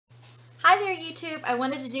Hi there YouTube, I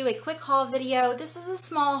wanted to do a quick haul video. This is a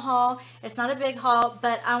small haul, it's not a big haul,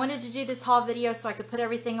 but I wanted to do this haul video so I could put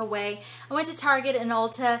everything away. I went to Target and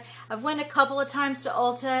Ulta. I've went a couple of times to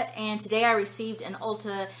Ulta, and today I received an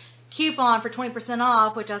Ulta coupon for 20%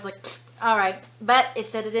 off, which I was like, alright, but it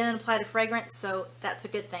said it didn't apply to fragrance, so that's a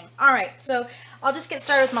good thing. Alright, so I'll just get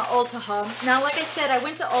started with my Ulta haul. Now, like I said, I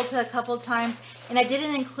went to Ulta a couple of times, and I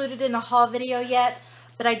didn't include it in a haul video yet.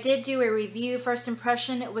 But I did do a review, first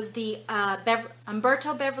impression. It was the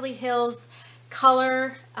Umberto Beverly Hills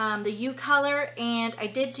color, the U color, and I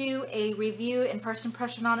did do a review and first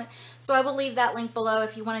impression on it. So I will leave that link below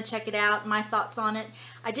if you want to check it out, my thoughts on it.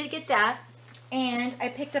 I did get that, and I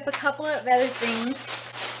picked up a couple of other things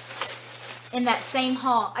in that same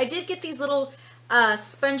haul. I did get these little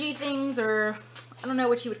spongy things, or I don't know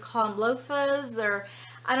what you would call them, loafers, or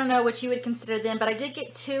I don't know what you would consider them, but I did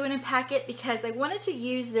get two in a packet because I wanted to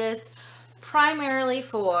use this primarily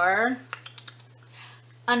for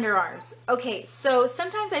underarms. Okay, so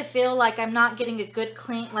sometimes I feel like I'm not getting a good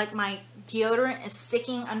clean, like my deodorant is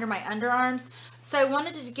sticking under my underarms. So I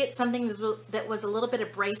wanted to get something that was a little bit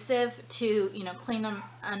abrasive to, you know, clean them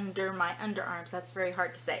under my underarms. That's very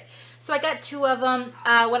hard to say. So I got two of them.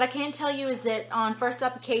 What I can tell you is that on first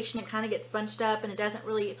application it kind of gets bunched up and it doesn't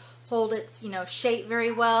really hold its, you know, shape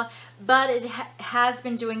very well, but it has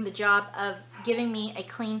been doing the job of giving me a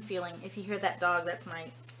clean feeling. If you hear that dog, that's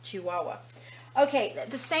my Chihuahua. Okay,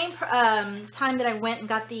 at the same time that I went and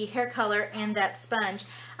got the hair color and that sponge,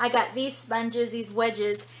 I got these sponges, these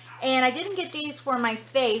wedges, and I didn't get these for my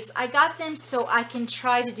face. I got them so I can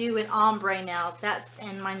try to do an ombre nail.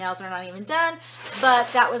 And my nails are not even done, but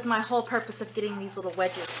that was my whole purpose of getting these little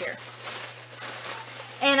wedges here.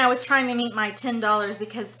 And I was trying to meet my $10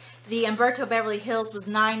 because the Umberto Beverly Hills was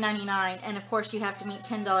 $9.99, and of course you have to meet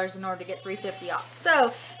 $10 in order to get $3.50 off.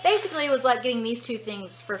 So basically it was like getting these two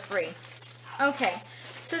things for free. Okay,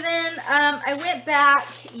 so then I went back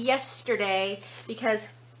yesterday because,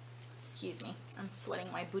 excuse me, I'm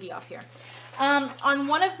sweating my booty off here. On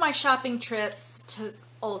one of my shopping trips to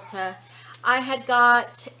Ulta, I had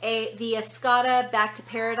got the Escada Back to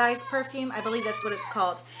Paradise perfume. I believe that's what it's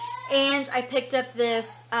called. And I picked up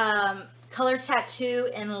this color tattoo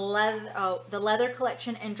in the leather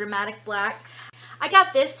collection in dramatic black. I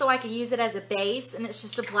got this so I could use it as a base, and it's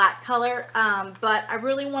just a black color, but I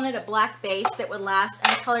really wanted a black base that would last,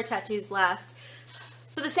 and the color tattoos last.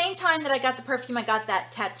 So the same time that I got the perfume, I got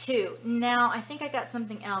that tattoo. Now, I think I got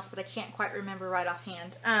something else, but I can't quite remember right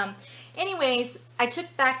offhand. Anyways, I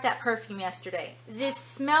took back that perfume yesterday. The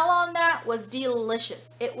smell on that was delicious.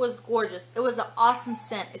 It was gorgeous. It was an awesome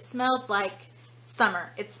scent. It smelled like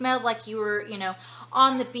summer. It smelled like you were, you know,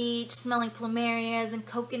 on the beach smelling plumerias and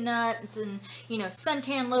coconuts and, you know,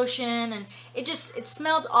 suntan lotion, and it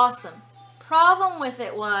smelled awesome. Problem with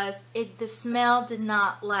it was the smell did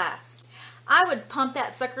not last. I would pump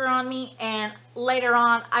that sucker on me, and later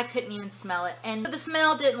on I couldn't even smell it, and the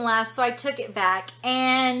smell didn't last, so I took it back.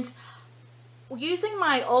 And using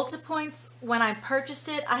my Ulta points when I purchased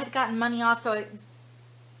it, I had gotten money off, so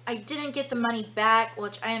I didn't get the money back,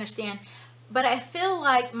 which I understand, but I feel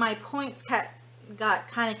like my points got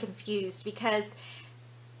kind of confused because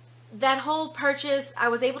that whole purchase, I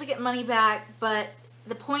was able to get money back, but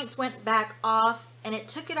the points went back off, and it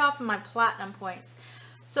took it off of my platinum points.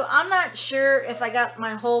 So I'm not sure if I got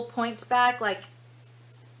my whole points back, like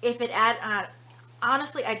if it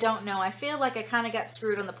honestly, I don't know. I feel like I kind of got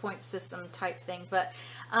screwed on the point system type thing. But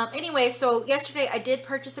anyway, so yesterday I did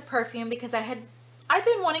purchase a perfume because I've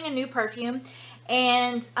been wanting a new perfume,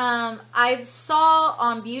 and I saw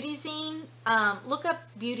on Beauty Zine, look up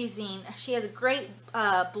Beauty Zine. She has a great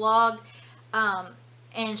blog,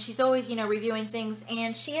 and she's always, you know, reviewing things,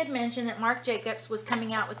 and she had mentioned that Marc Jacobs was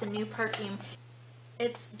coming out with a new perfume.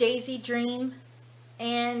 It's Daisy Dream,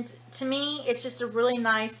 and to me it's just a really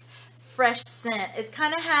nice fresh scent. It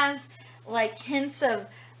kind of has like hints of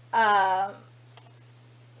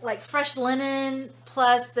like fresh linen,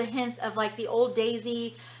 plus the hints of like the old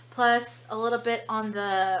Daisy, plus a little bit on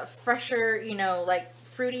the fresher, you know, like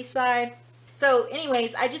fruity side. So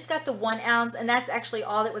anyways, I just got the 1 ounce, and that's actually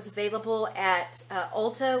all that was available at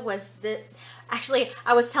Ulta. Actually,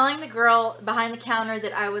 I was telling the girl behind the counter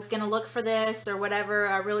that I was going to look for this or whatever.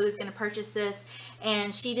 I really was going to purchase this,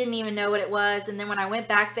 and she didn't even know what it was. And then when I went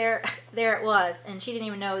back there, there it was, and she didn't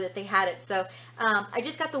even know that they had it. So I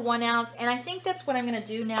just got the 1 ounce, and I think that's what I'm going to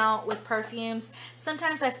do now with perfumes.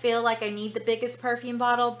 Sometimes I feel like I need the biggest perfume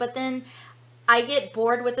bottle, but then I get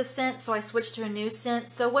bored with a scent, so I switch to a new scent.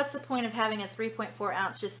 So what's the point of having a 3.4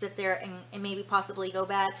 ounce just sit there and maybe possibly go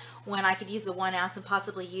bad when I could use the 1 ounce and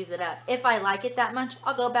possibly use it up? If I like it that much,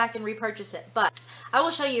 I'll go back and repurchase it. But I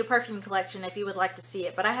will show you a perfume collection if you would like to see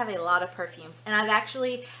it. But I have a lot of perfumes, and I've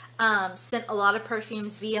actually sent a lot of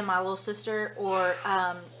perfumes via my little sister or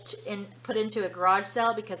put into a garage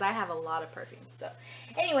sale because I have a lot of perfumes. So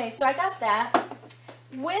anyway, so I got that.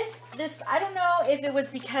 With this, I don't know if it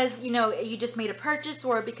was because, you know, you just made a purchase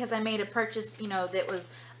or because I made a purchase, you know, that was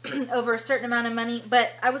over a certain amount of money,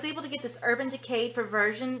 but I was able to get this Urban Decay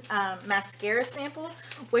Perversion mascara sample,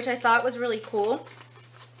 which I thought was really cool.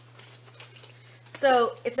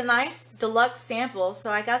 So it's a nice deluxe sample.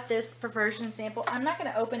 So I got this Perversion sample. I'm not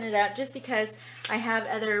going to open it up just because I have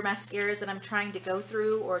other mascaras that I'm trying to go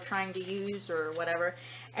through or trying to use or whatever.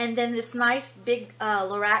 And then this nice big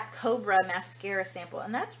Lorac Cobra mascara sample.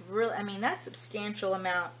 And that's really, I mean, that's a substantial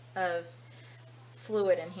amount of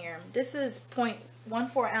fluid in here. This is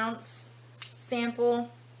 0.14 ounce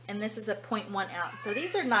sample, and this is a 0.1 ounce. So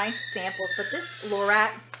these are nice samples, but this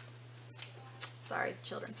Lorac, sorry,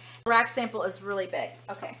 children. Lorac sample is really big.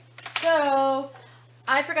 Okay, so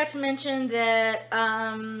I forgot to mention that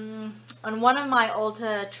on one of my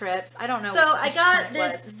Ulta trips, I don't know. So I got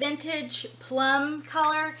this vintage plum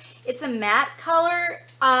color. It's a matte color.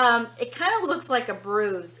 It kind of looks like a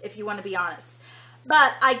bruise, if you want to be honest.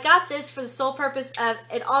 But I got this for the sole purpose of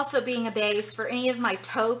it also being a base for any of my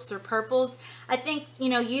taupes or purples. I think, you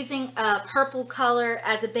know, using a purple color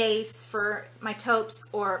as a base for my taupes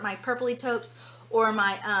or my purpley taupes or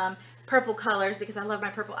my purple colors, because I love my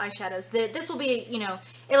purple eyeshadows, this will be, you know,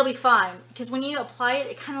 it'll be fine. Because when you apply it,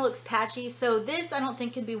 it kind of looks patchy. So this I don't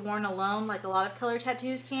think can be worn alone like a lot of color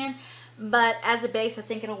tattoos can. But as a base, I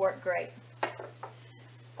think it'll work great.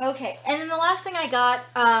 Okay, and then the last thing I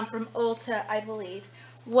got from Ulta, I believe,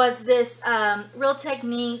 was this Real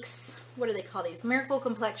Techniques, what do they call these? Miracle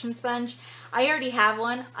Complexion Sponge. I already have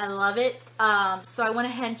one. I love it. So I went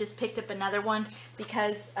ahead and just picked up another one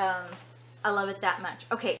because I love it that much.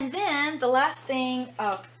 Okay, and then the last thing,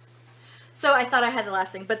 so I thought I had the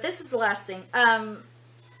last thing, but this is the last thing.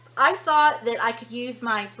 I thought that I could use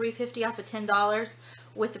my $3.50 off of $10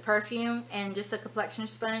 with the perfume and just a complexion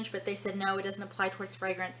sponge, but they said no, it doesn't apply towards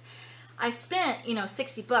fragrance. I spent, you know,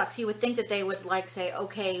 $60. You would think that they would like say,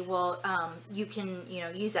 okay, well, you can, you know,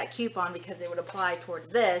 use that coupon because it would apply towards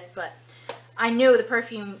this, but I knew the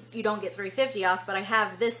perfume you don't get $3.50 off, but I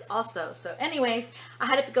have this also. So anyways, I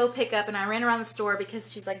had to go pick up, and I ran around the store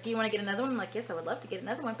because she's like, do you want to get another one? I'm like, yes, I would love to get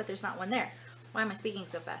another one, but there's not one there. Why am I speaking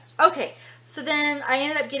so fast? Okay, so then I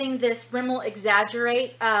ended up getting this Rimmel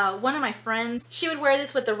Exaggerate. One of my friends, she would wear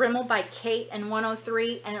this with the Rimmel by Kate and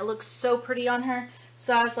 103, and it looks so pretty on her.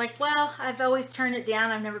 So I was like, well, I've always turned it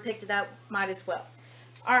down. I've never picked it up. Might as well.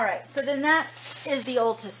 Alright, so then that is the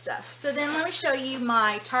Ulta stuff. So then let me show you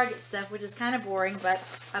my Target stuff, which is kind of boring, but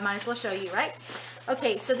I might as well show you, right?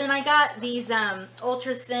 Okay, so then I got these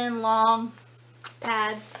ultra thin, long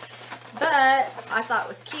pads. But I thought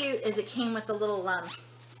was cute is it came with a little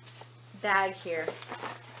bag here.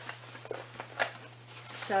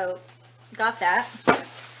 So got that.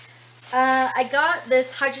 I got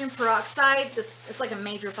this hydrogen peroxide. It's like a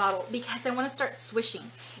major bottle because I want to start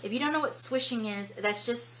swishing. If you don't know what swishing is, that's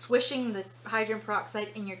just swishing the hydrogen peroxide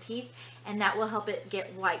in your teeth, and that will help it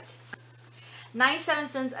get white. 97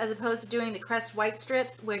 cents as opposed to doing the Crest white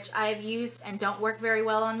strips, which I've used and don't work very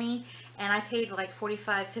well on me, and I paid like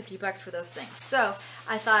 $45–50 for those things. So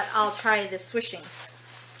I thought I'll try the swishing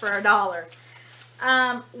for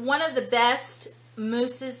 $1. One of the best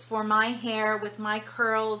mousses for my hair with my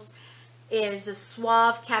curls is the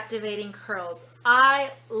Suave Captivating Curls.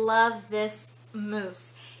 I love this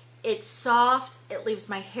mousse. It's soft, it leaves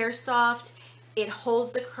my hair soft, it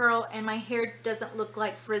holds the curl, and my hair doesn't look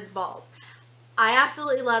like frizz balls. I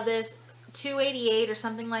absolutely love this. $2.88 or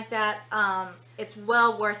something like that. It's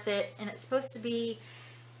well worth it, and it's supposed to be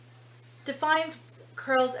defines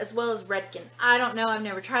curls as well as Redken. I don't know, I've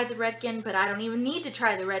never tried the Redken, but I don't even need to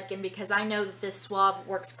try the Redken because I know that this Suave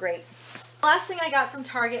works great. The last thing I got from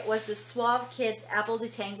Target was the Suave Kids Apple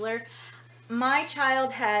Detangler. My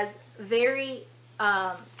child has very,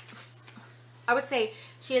 I would say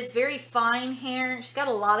she has very fine hair. She's got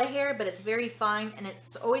a lot of hair, but it's very fine, and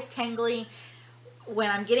it's always tangly.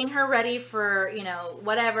 When I'm getting her ready for, you know,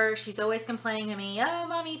 whatever, she's always complaining to me, oh,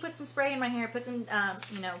 Mommy, put some spray in my hair, put some,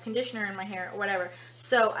 you know, conditioner in my hair, or whatever.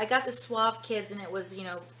 So I got the Suave Kids, and it was, you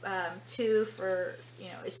know, 2 for, you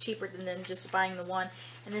know, it's cheaper than just buying the 1.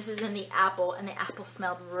 And this is in the apple, and the apple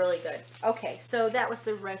smelled really good. Okay, so that was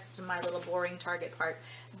the rest of my little boring Target part.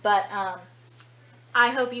 But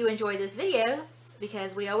I hope you enjoyed this video.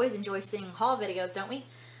 because we always enjoy seeing haul videos, don't we?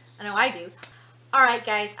 I know I do. Alright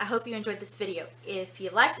guys, I hope you enjoyed this video. If you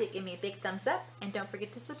liked it, give me a big thumbs up, and don't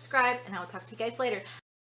forget to subscribe, and I will talk to you guys later.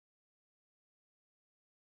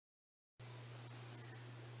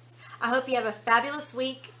 I hope you have a fabulous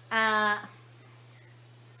week. Alright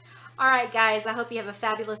guys, I hope you have a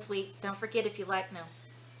fabulous week. Don't forget, if you like, no.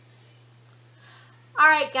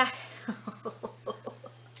 Alright guys.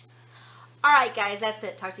 Alright guys, that's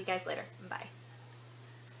it. Talk to you guys later. Bye.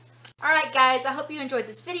 Alright guys, I hope you enjoyed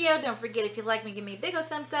this video. Don't forget, if you like me, give me a big old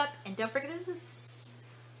thumbs up. And don't forget to...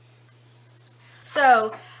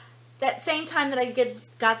 So, that same time that I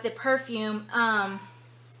got the perfume, what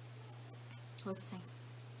was I saying?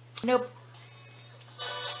 Nope.